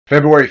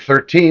February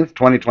 13th,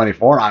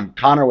 2024. I'm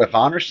Connor with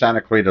Honor,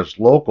 Santa Clarita's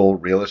local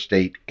real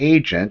estate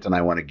agent, and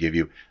I want to give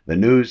you the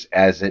news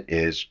as it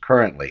is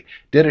currently.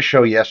 Did a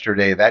show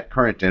yesterday. That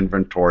current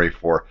inventory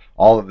for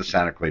all of the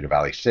Santa Clarita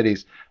Valley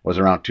cities was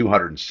around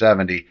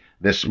 270.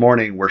 This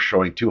morning, we're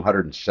showing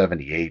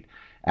 278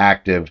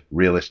 active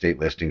real estate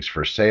listings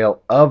for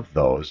sale. Of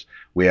those,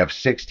 we have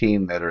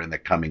 16 that are in the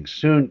coming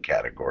soon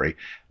category,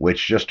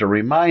 which, just a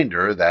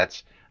reminder,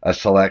 that's a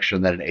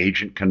selection that an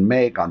agent can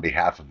make on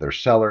behalf of their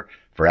seller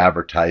for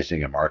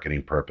advertising and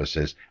marketing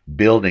purposes,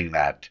 building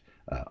that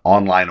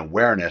online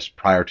awareness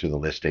prior to the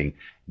listing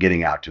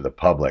getting out to the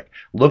public.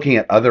 Looking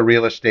at other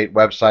real estate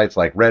websites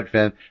like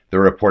Redfin, they're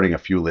reporting a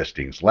few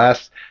listings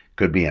less.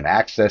 Could be an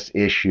access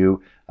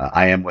issue.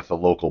 I am with the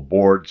local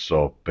board,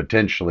 so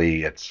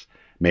potentially it's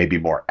maybe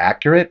more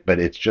accurate, but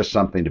it's just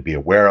something to be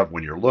aware of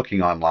when you're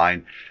looking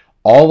online.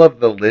 All of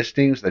the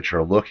listings that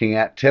you're looking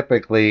at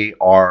typically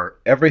are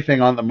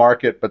everything on the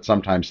market, but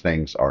sometimes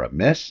things are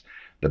amiss.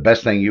 The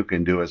best thing you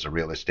can do as a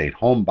real estate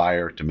home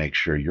buyer to make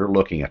sure you're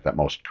looking at that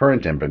most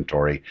current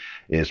inventory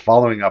is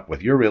following up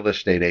with your real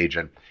estate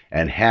agent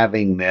and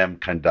having them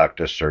conduct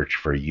a search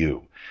for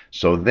you.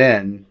 So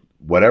then,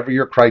 whatever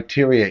your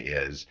criteria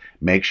is,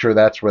 make sure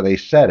that's where they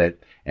set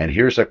it. And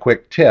here's a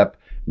quick tip.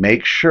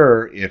 Make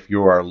sure if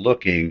you are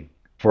looking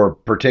for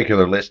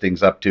particular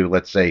listings up to,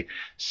 let's say,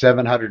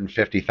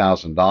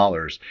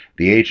 $750,000,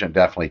 the agent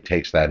definitely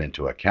takes that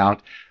into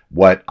account.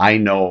 What I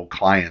know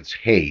clients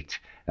hate,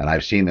 and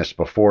I've seen this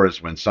before,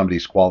 is when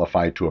somebody's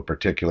qualified to a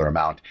particular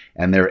amount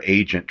and their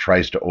agent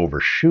tries to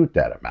overshoot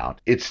that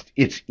amount.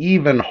 It's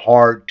even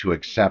hard to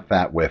accept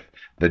that with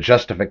the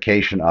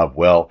justification of,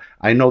 well,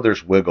 I know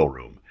there's wiggle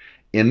room.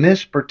 In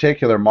this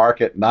particular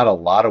market, not a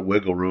lot of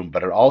wiggle room,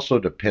 but it also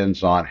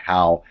depends on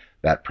how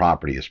that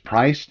property is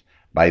priced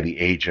by the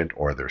agent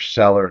or their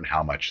seller and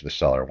how much the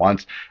seller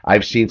wants.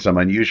 I've seen some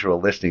unusual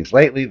listings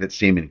lately that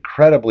seem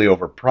incredibly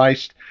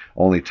overpriced.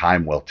 Only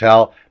time will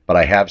tell, but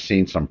I have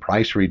seen some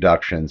price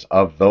reductions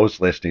of those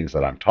listings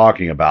that I'm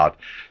talking about,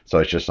 so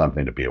it's just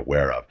something to be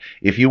aware of.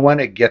 If you want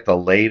to get the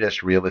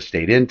latest real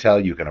estate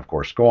intel, you can, of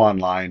course, go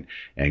online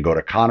and go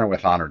to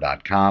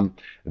connorwithhonor.com.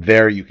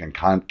 There you can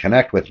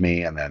connect with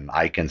me, and then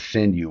I can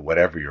send you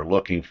whatever you're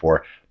looking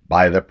for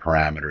by the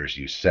parameters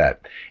you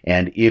set.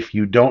 And if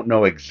you don't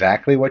know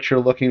exactly what you're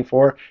looking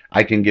for,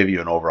 I can give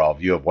you an overall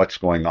view of what's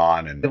going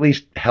on and at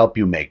least help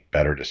you make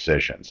better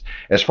decisions.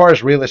 As far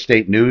as real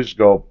estate news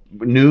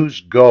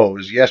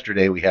goes,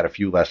 yesterday we had a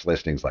few less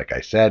listings, like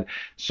I said,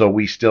 so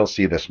we still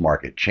see this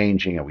market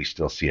changing and we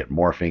still see it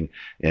morphing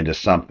into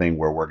something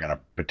where we're going to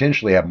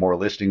potentially have more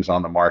listings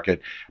on the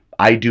market.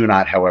 I do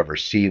not, however,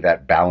 see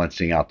that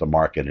balancing out the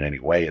market in any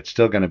way. It's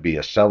still going to be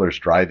a seller's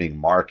driving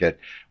market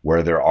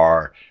where there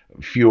are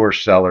fewer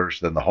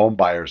sellers than the home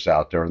buyers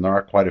out there, and there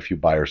are quite a few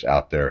buyers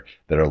out there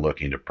that are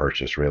looking to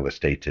purchase real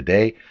estate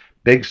today.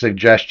 Big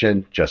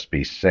suggestion, just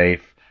be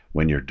safe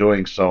when you're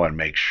doing so and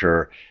make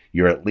sure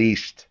you're at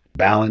least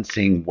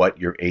balancing what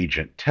your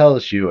agent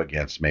tells you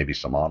against maybe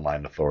some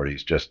online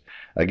authorities. Just,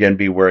 again,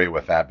 be wary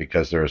with that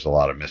because there's a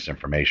lot of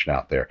misinformation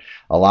out there.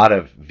 A lot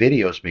of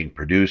videos being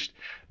produced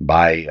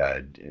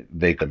by,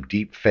 they call them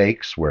deep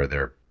fakes, where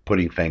they're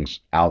putting things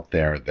out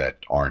there that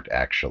aren't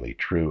actually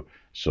true.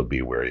 So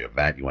be wary of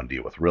that. You want to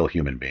deal with real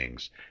human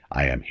beings.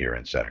 I am here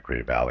in Santa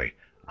Clarita Valley.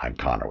 I'm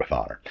Connor with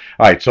Honor.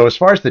 All right, so as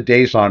far as the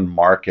days on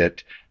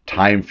market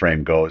time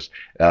frame goes,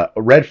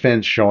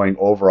 Redfin's showing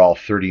overall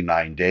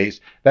 39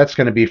 days. That's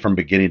going to be from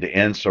beginning to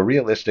end. So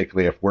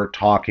realistically, if we're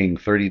talking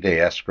 30-day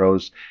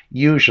escrows,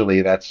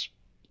 usually that's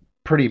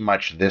pretty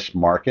much this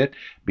market.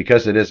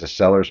 Because it is a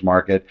seller's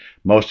market,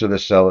 most of the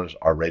sellers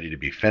are ready to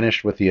be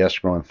finished with the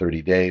escrow in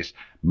 30 days.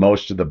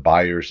 Most of the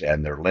buyers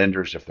and their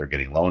lenders, if they're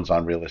getting loans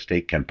on real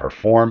estate, can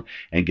perform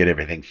and get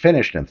everything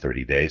finished in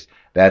 30 days.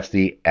 That's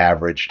the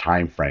average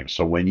time frame.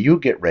 So when you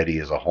get ready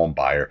as a home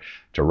buyer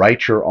to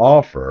write your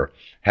offer,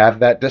 have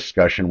that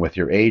discussion with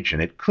your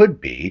agent. It could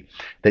be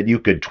that you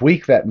could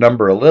tweak that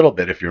number a little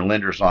bit if your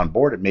lender's on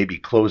board and maybe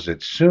close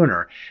it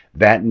sooner,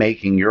 that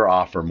making your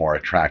offer more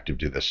attractive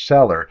to the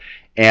seller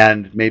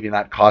and maybe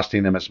not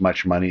costing them as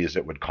much money as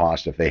it would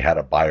cost if they had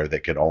a buyer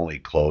that could only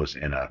close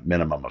in a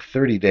minimum of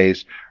 30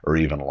 days or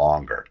even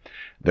longer.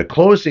 The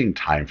closing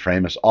time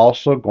frame is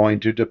also going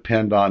to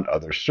depend on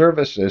other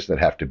services that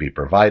have to be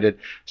provided,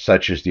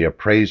 such as the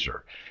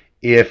appraiser.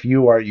 If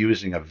you are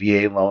using a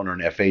VA loan or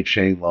an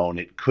FHA loan,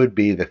 it could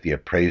be that the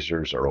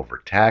appraisers are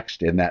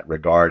overtaxed in that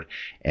regard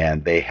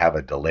and they have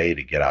a delay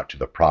to get out to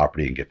the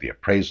property and get the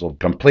appraisal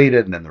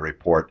completed and then the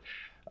report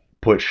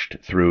pushed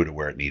through to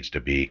where it needs to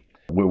be,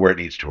 where it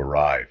needs to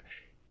arrive.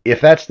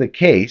 If that's the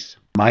case,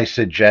 my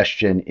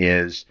suggestion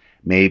is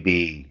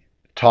maybe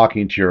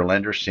talking to your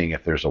lender, seeing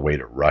if there's a way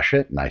to rush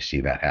it, and I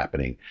see that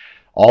happening.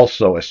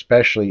 Also,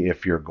 especially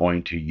if you're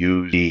going to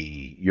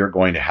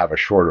have a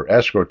shorter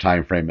escrow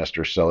time frame,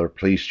 Mr. Seller,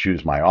 please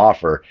choose my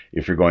offer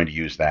if you're going to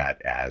use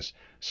that as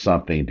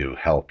something to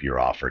help your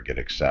offer get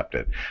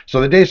accepted.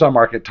 So the days on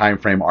market time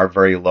frame are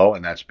very low,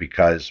 and that's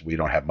because we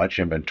don't have much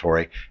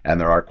inventory and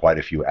there are quite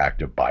a few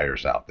active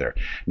buyers out there.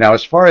 Now,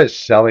 as far as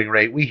selling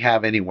rate, we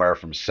have anywhere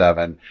from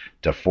 7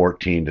 to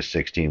 14 to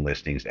 16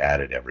 listings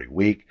added every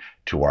week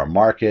to our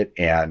market,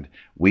 and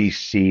we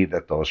see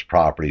that those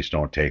properties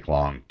don't take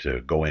long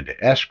to go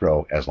into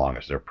escrow as long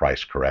as they're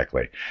priced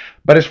correctly.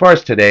 But as far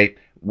as today,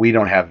 we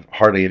don't have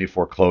hardly any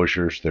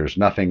foreclosures. There's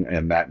nothing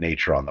in that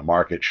nature on the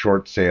market.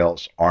 Short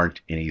sales aren't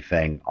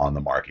anything on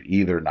the market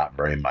either, not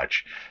very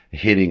much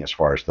hitting as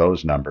far as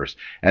those numbers.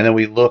 And then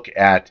we look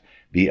at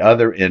the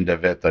other end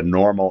of it, the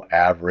normal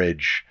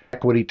average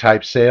equity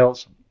type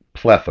sales,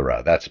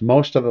 plethora. That's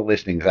most of the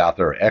listings out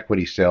there are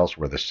equity sales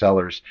where the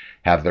sellers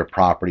have their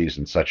properties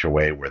in such a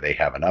way where they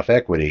have enough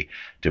equity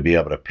to be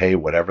able to pay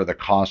whatever the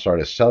costs are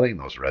to selling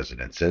those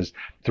residences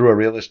through a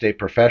real estate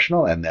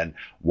professional and then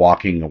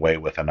walking away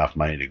with enough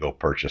money to go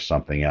purchase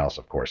something else,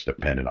 of course,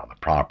 dependent on the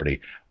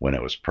property when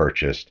it was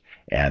purchased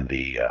and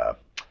the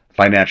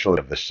financial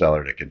of the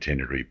seller to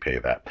continue to repay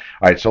that.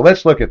 All right, so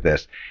let's look at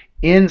this.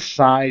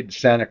 Inside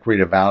Santa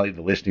Clarita Valley,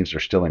 the listings are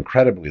still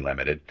incredibly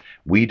limited.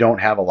 We don't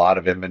have a lot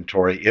of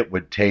inventory. It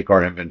would take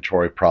our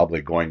inventory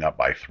probably going up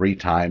by 3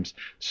 times,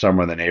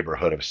 somewhere in the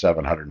neighborhood of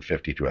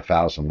 750 to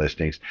 1,000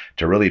 listings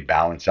to really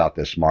balance out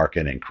this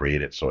market and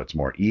create it so it's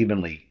more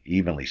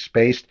evenly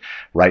spaced.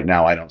 Right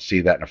now, I don't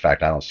see that. In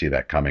fact, I don't see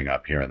that coming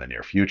up here in the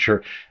near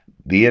future.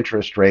 The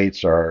interest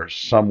rates are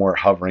somewhere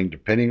hovering,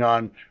 depending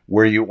on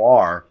where you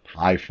are,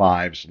 high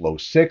 5s, low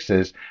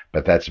 6s,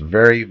 but that's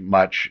very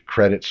much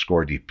credit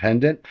score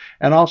dependent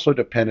and also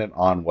dependent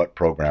on what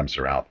programs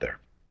are out there.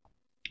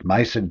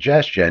 My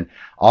suggestion,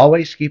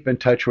 always keep in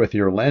touch with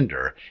your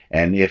lender.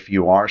 And if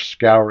you are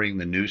scouring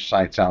the news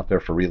sites out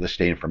there for real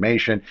estate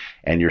information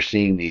and you're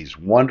seeing these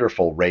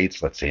wonderful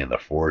rates, let's say in the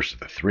 4s or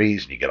the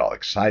 3s, and you get all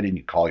excited and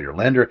you call your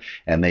lender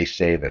and they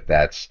say that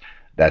that's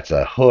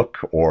a hook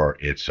or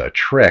it's a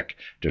trick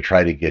to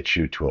try to get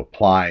you to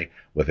apply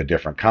with a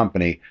different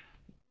company,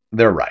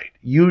 they're right.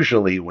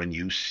 Usually when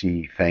you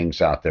see things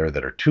out there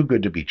that are too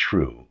good to be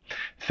true,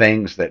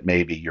 things that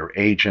maybe your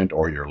agent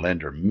or your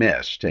lender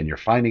missed and you're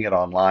finding it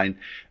online,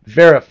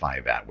 verify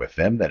that with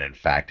them that in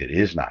fact it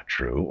is not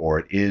true or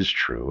it is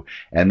true,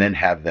 and then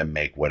have them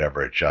make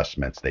whatever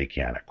adjustments they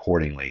can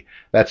accordingly.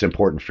 That's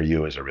important for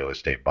you as a real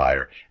estate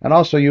buyer and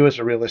also you as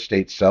a real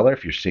estate seller.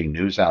 If you're seeing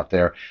news out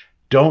there,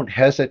 don't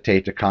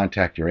hesitate to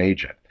contact your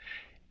agent.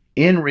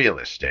 In real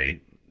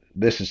estate,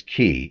 this is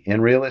key.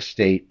 In real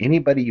estate,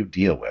 anybody you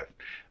deal with,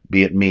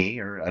 be it me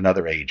or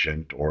another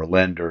agent or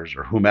lenders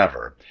or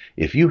whomever,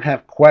 if you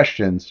have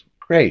questions,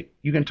 great.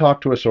 You can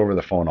talk to us over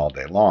the phone all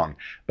day long.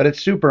 But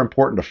it's super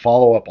important to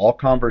follow up all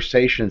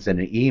conversations in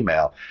an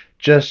email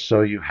just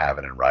so you have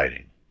it in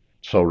writing.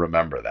 So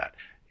remember that.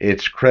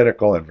 It's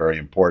critical and very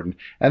important.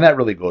 And that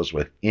really goes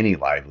with any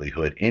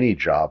livelihood, any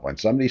job. When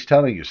somebody's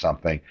telling you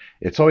something,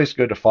 it's always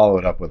good to follow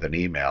it up with an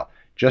email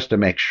just to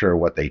make sure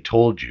what they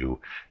told you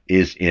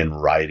is in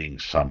writing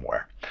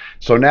somewhere.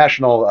 So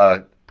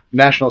National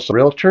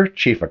Realtor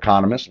Chief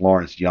Economist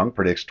Lawrence Young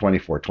predicts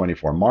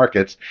 24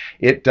 markets.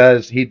 He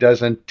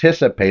does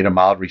anticipate a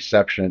mild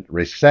recession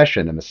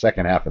in the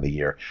second half of the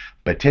year,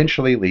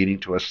 potentially leading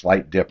to a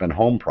slight dip in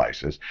home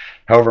prices.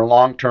 However,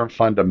 long-term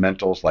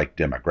fundamentals like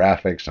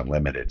demographics and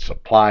limited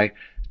supply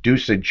do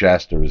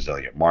suggest a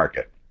resilient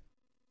market.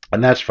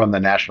 And that's from the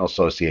National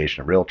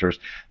Association of Realtors.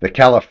 The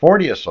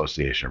California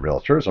Association of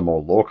Realtors, a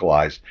more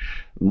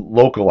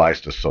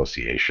localized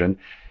association,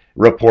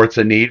 reports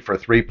a need for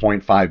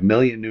 3.5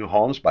 million new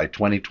homes by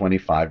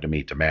 2025 to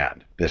meet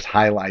demand. This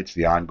highlights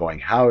the ongoing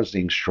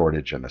housing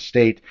shortage in the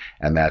state,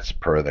 and that's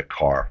per the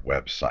CAR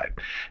website.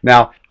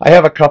 Now, I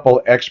have a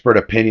couple expert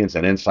opinions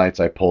and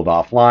insights I pulled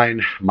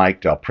offline.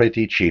 Mike Del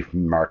Prete, Chief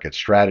Market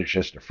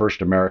Strategist at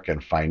First American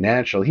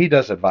Financial, he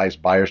does advise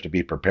buyers to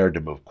be prepared to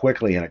move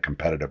quickly in a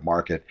competitive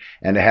market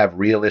and to have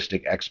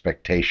realistic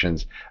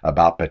expectations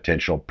about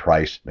potential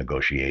price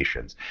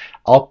negotiations.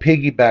 I'll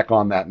piggyback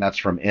on that, and that's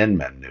from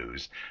Inman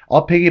News.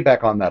 I'll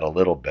piggyback on that a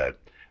little bit.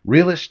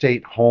 Real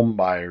estate home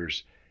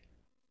buyers,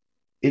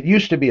 it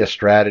used to be a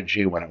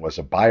strategy when it was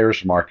a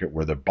buyer's market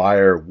where the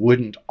buyer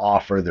wouldn't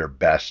offer their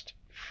best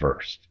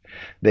first.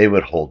 They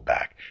would hold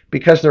back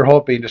because they're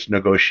hoping to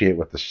negotiate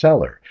with the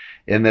seller.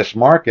 In this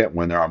market,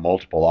 when there are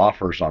multiple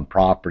offers on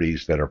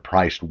properties that are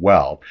priced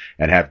well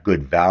and have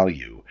good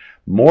value,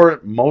 more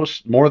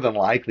than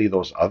likely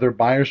those other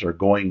buyers are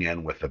going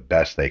in with the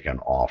best they can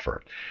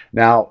offer.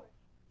 Now,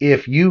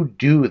 if you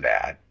do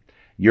that,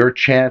 your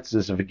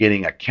chances of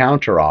getting a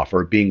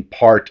counteroffer being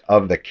part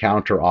of the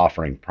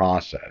counter-offering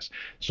process.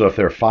 So if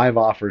there are 5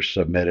 offers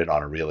submitted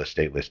on a real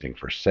estate listing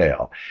for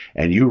sale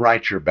and you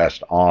write your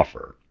best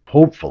offer,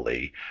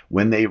 hopefully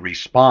when they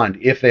respond,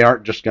 if they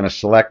aren't just going to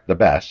select the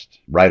best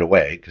right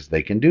away, because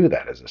they can do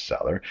that as a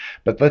seller,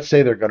 but let's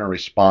say they're going to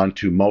respond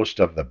to most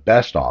of the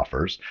best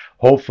offers,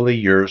 hopefully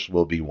yours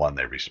will be one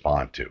they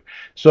respond to.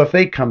 So if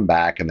they come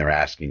back and they're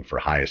asking for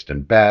highest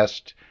and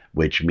best,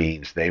 which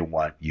means they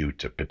want you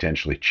to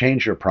potentially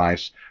change your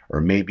price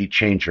or maybe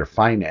change your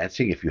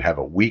financing if you have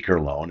a weaker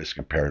loan as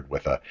compared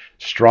with a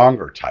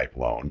stronger type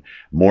loan,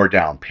 more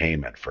down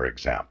payment, for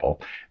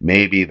example.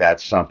 Maybe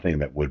that's something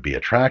that would be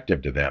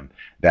attractive to them.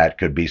 That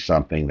could be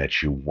something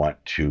that you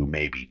want to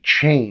maybe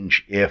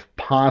change if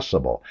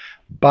possible.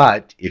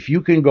 But if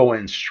you can go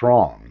in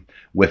strong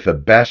with the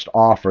best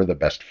offer, the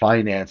best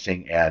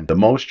financing, and the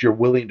most you're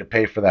willing to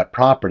pay for that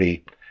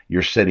property,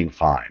 you're sitting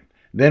fine.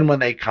 Then when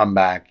they come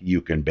back,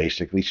 you can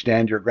basically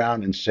stand your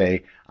ground and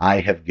say,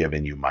 I have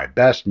given you my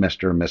best,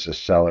 Mr. and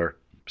Mrs.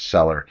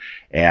 Seller,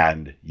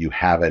 and you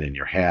have it in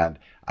your hand.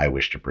 I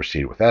wish to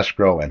proceed with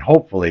escrow, and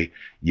hopefully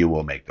you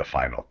will make the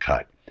final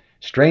cut.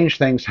 Strange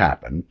things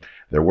happen.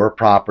 There were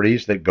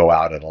properties that go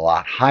out at a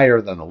lot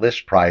higher than the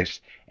list price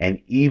and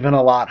even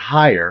a lot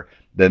higher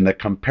than the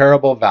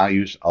comparable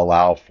values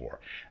allow for.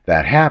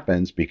 That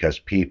happens because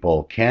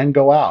people can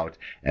go out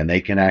and they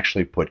can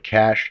actually put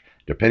cash,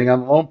 depending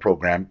on the loan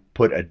program,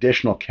 put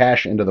additional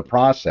cash into the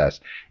process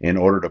in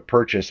order to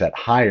purchase at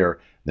higher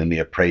than the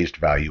appraised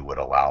value would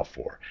allow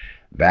for.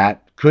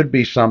 That could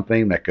be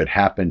something that could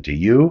happen to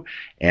you,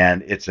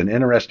 and it's an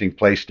interesting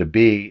place to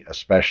be,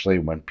 especially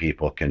when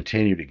people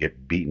continue to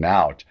get beaten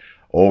out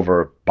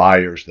over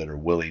buyers that are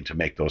willing to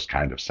make those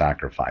kind of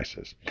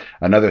sacrifices.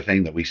 Another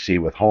thing that we see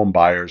with home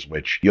buyers,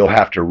 which you'll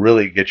have to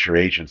really get your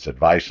agent's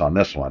advice on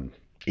this one,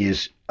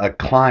 is a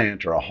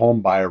client or a home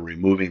buyer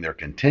removing their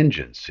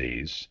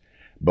contingencies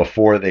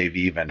before they've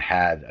even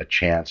had a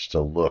chance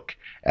to look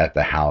at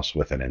the house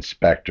with an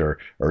inspector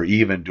or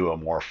even do a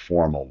more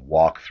formal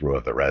walkthrough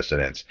of the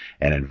residence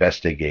and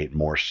investigate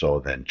more so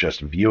than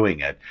just viewing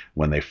it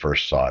when they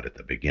first saw it at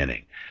the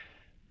beginning.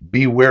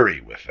 Be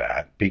wary with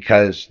that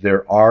because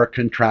there are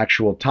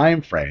contractual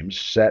timeframes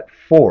set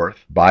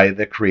forth by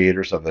the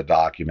creators of the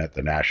document,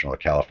 the National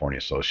California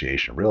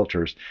Association of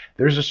Realtors.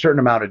 There's a certain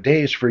amount of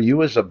days for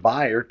you as a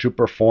buyer to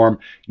perform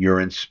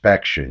your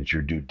inspections,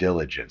 your due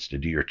diligence, to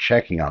do your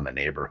checking on the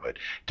neighborhood,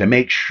 to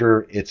make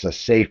sure it's a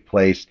safe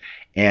place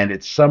and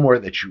it's somewhere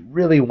that you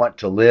really want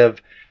to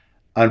live.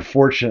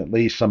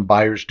 Unfortunately, some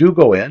buyers do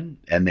go in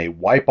and they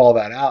wipe all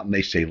that out and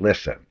they say,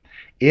 listen,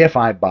 if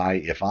I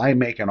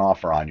make an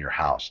offer on your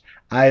house,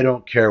 I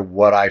don't care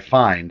what I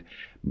find.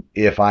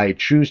 If I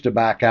choose to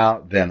back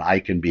out, then I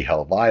can be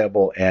held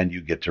liable and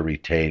you get to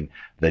retain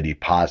the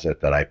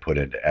deposit that I put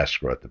into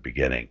escrow at the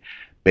beginning,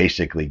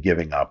 basically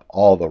giving up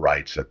all the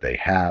rights that they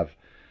have.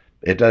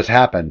 It does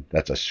happen.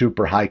 That's a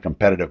super high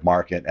competitive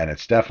market, and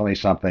it's definitely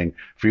something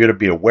for you to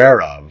be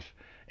aware of.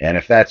 And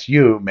if that's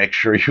you, make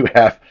sure you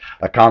have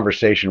a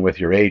conversation with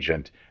your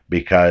agent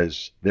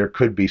because there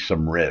could be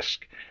some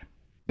risk.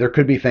 There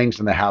could be things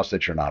in the house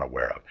that you're not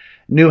aware of.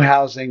 New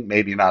housing,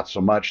 maybe not so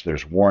much.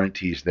 There's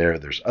warranties there.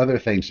 There's other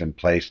things in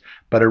place.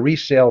 But a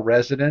resale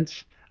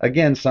residence,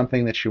 again,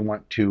 something that you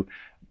want to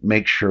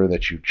make sure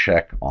that you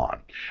check on.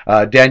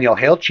 Danielle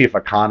Hale, chief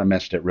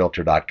economist at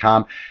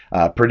Realtor.com,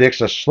 predicts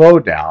a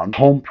slowdown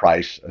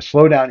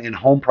in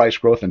home price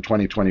growth in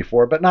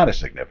 2024, but not a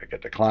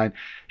significant decline.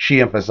 She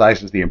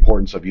emphasizes the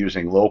importance of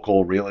using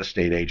local real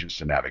estate agents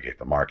to navigate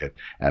the market,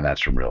 and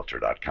that's from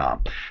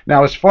Realtor.com.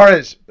 Now, as far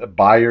as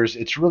buyers,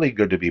 it's really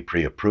good to be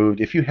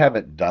pre-approved. If you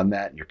haven't done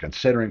that and you're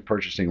considering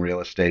purchasing real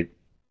estate,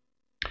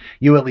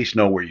 you at least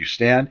know where you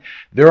stand.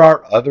 There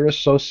are other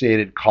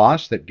associated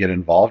costs that get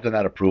involved in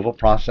that approval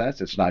process.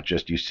 It's not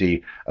just you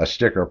see a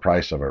sticker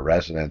price of a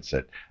residence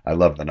at, I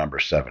love the number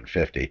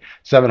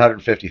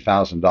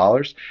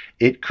 $750,000.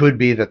 It could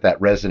be that that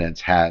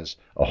residence has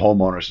a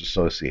homeowners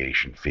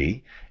association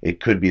fee. It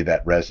could be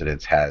that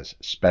residence has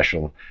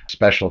special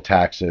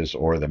taxes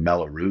or the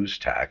Melrose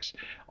tax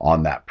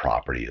on that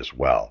property as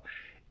well.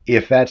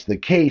 If that's the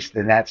case,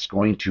 then that's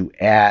going to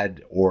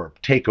add or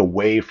take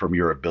away from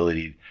your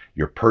ability,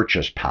 your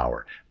purchase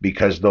power,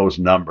 because those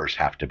numbers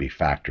have to be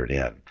factored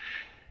in.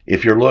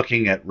 If you're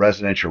looking at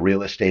residential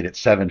real estate at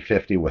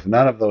 750 with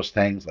none of those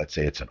things, let's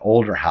say it's an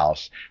older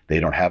house, they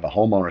don't have a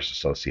homeowners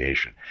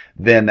association,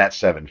 then that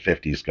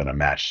 750 is going to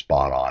match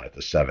spot on at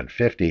the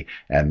 750,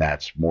 and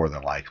that's more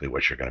than likely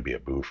what you're going to be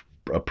approved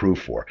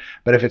for.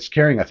 But if it's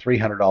carrying a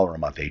 $300 a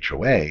month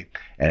HOA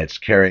and it's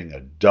carrying a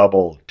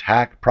double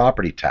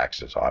property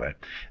taxes on it,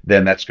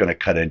 then that's going to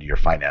cut into your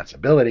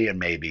financeability, and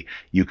maybe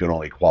you can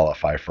only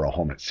qualify for a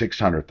home at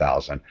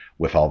 $600,000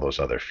 with all those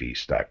other fees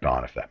stacked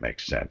on, if that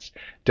makes sense.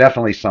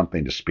 Definitely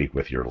something to speak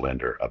with your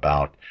lender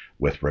about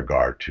with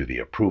regard to the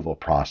approval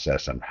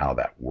process and how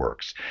that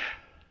works.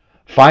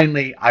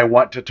 Finally, I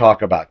want to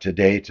talk about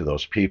today to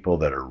those people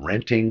that are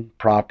renting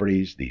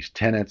properties, these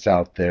tenants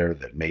out there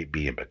that may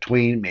be in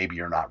between. Maybe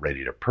you're not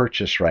ready to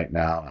purchase right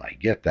now, and I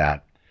get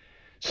that.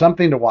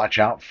 Something to watch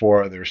out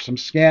for. There's some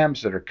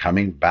scams that are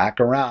coming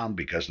back around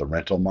because the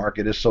rental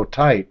market is so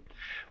tight.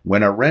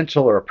 When a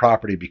rental or a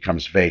property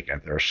becomes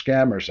vacant, there are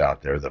scammers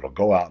out there that'll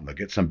go out and they'll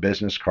get some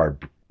business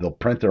card. They'll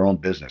print their own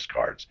business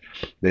cards.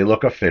 They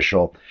look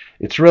official.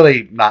 It's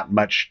really not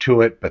much to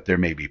it, but they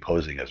may be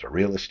posing as a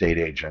real estate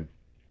agent.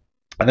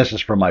 and this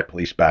is from my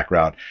police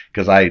background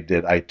because I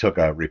took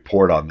a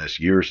report on this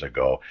years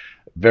ago.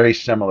 Very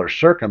similar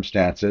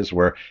circumstances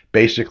where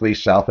basically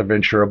south of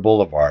Ventura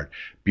Boulevard,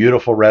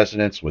 beautiful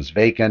residence was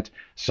vacant.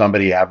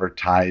 Somebody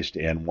advertised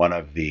in one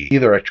of the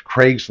either a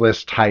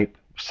Craigslist type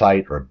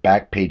site or a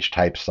Backpage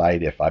type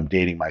site. If I'm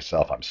dating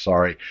myself, I'm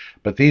sorry.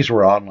 But these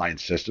were online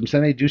systems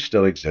and they do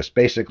still exist.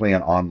 Basically,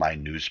 an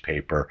online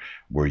newspaper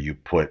where you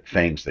put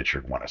things that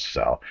you want to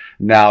sell.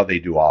 Now they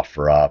do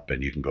offer up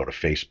and you can go to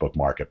Facebook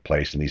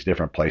Marketplace and these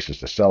different places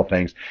to sell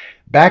things.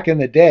 Back in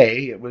the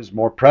day, it was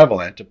more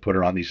prevalent to put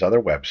it on these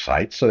other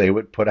websites. So they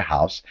would put a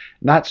house,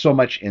 not so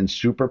much in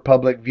super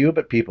public view,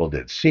 but people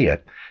did see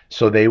it.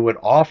 So they would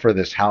offer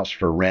this house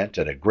for rent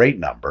at a great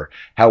number.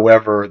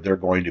 However, they're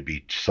going to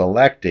be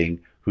selecting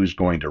who's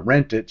going to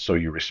rent it. So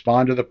you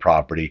respond to the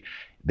property.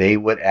 They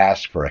would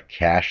ask for a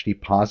cash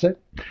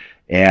deposit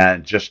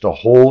and just to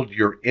hold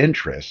your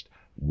interest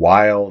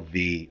while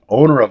the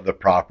owner of the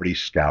property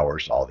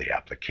scours all the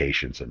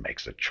applications and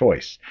makes a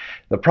choice.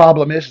 The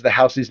problem is the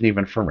house isn't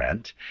even for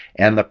rent,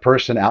 and the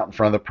person out in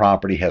front of the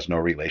property has no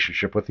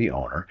relationship with the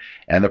owner,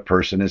 and the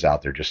person is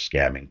out there just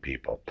scamming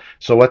people.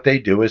 So what they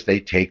do is they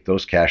take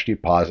those cash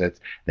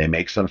deposits, they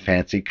make some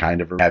fancy kind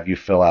of have you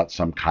fill out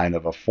some kind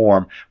of a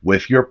form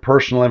with your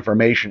personal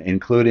information,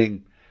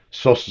 including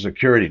social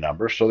security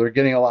number. So they're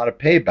getting a lot of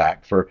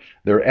payback for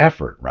their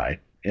effort, right?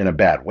 In a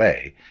bad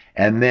way.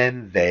 And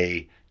then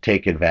they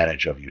take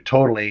advantage of you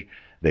totally.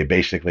 They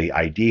basically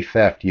ID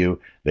theft you.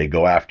 They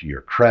go after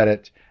your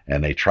credit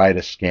and they try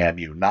to scam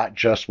you, not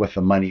just with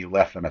the money you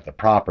left them at the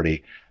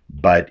property,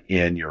 but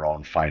in your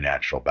own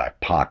financial back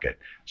pocket.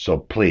 So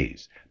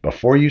please,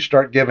 before you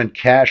start giving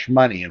cash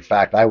money, in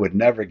fact, I would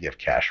never give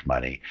cash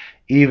money,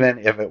 even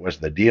if it was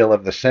the deal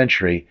of the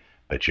century,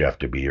 but you have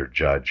to be your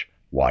judge.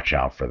 Watch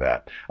out for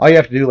that. All you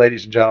have to do,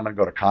 ladies and gentlemen,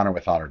 go to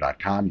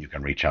connorwithhonor.com. You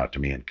can reach out to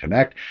me and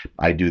connect.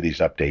 I do these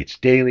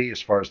updates daily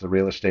as far as the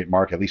real estate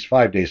market, at least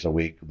 5 days a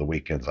week. The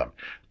weekends, I'm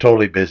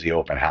totally busy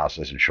open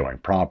houses and showing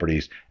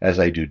properties as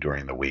I do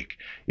during the week.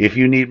 If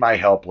you need my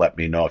help, let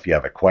me know. If you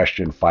have a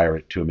question, fire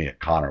it to me at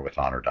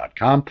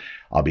connorwithhonor.com.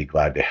 I'll be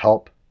glad to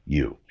help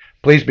you.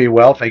 Please be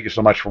well. Thank you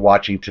so much for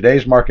watching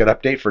today's market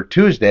update for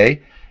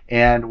Tuesday.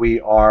 And we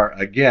are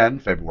again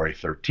February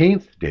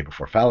 13th, day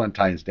before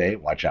Valentine's Day.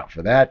 Watch out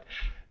for that.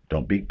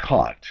 Don't be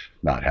caught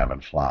not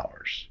having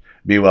flowers.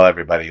 Be well,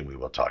 everybody, and we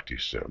will talk to you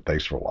soon.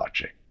 Thanks for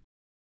watching.